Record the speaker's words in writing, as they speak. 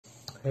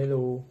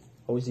Hello,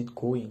 how is it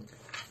going?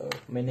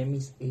 My name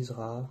is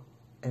Isra.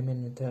 I'm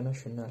an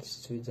international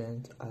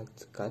student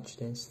at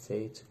Gadsden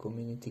State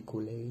Community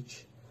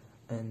College,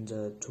 and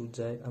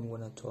today I'm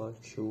gonna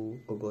talk to you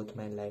about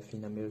my life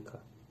in America.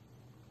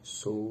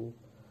 So,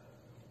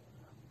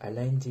 I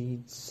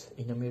landed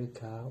in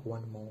America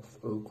 1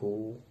 month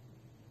ago.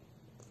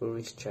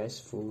 Very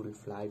stressful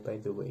flight, by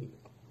the way.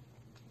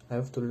 I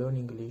have to learn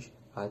English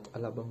at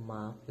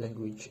Alabama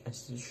Language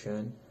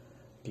Institution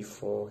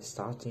before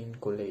starting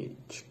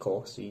college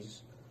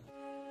courses.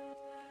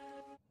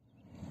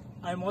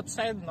 I'm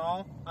outside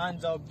now,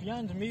 and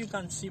behind me you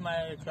can see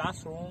my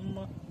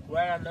classroom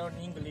where I learn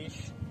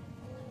English.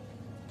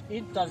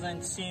 It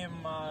doesn't seem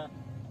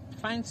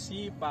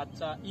fancy, but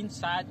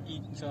inside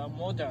it's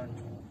modern.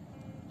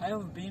 I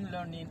have been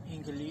learning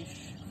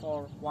English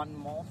for 1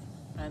 month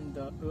and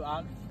a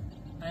half,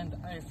 and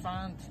I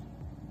found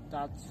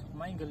that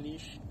my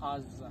English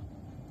has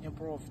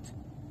improved.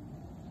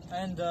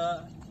 And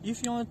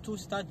if you want to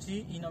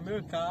study in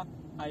America,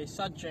 I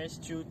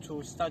suggest you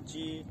to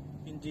study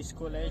in this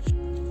college.